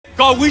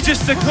God, we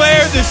just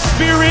declare the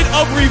spirit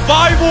of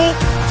revival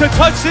to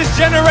touch this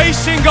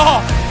generation,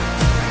 God.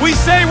 We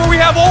say where we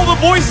have all the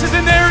voices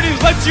and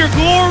narratives, let your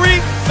glory,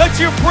 let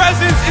your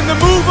presence in the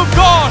move of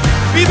God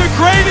be the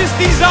greatest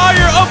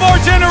desire of our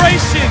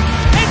generation.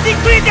 And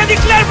decree and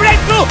declare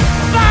breakthrough.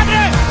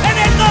 Padre, en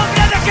el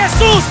nombre de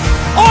Jesús,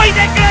 hoy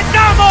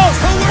decretamos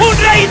un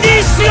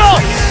reinicio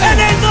en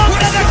el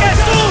nombre de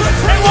Jesús.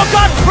 And what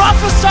God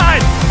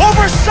prophesied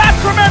over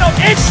Sacramento,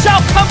 it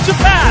shall come to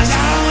pass.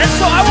 And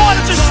so I want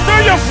to just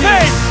stir your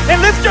faith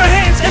and lift your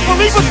hands and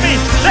believe with me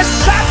that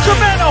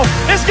Sacramento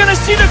is going to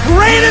see the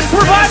greatest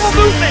revival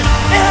movement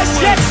it has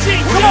yet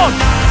seen. Come on.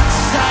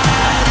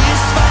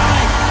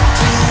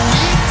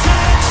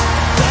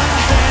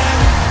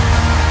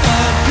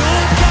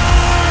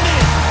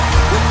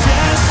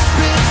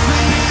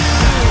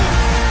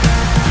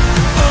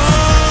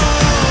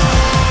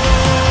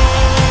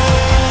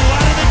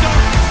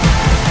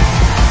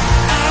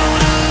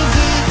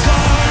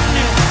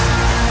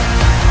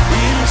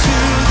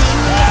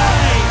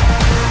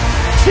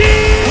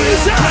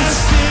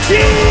 Jesus!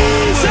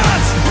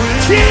 Jesus!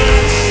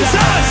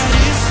 Jesus!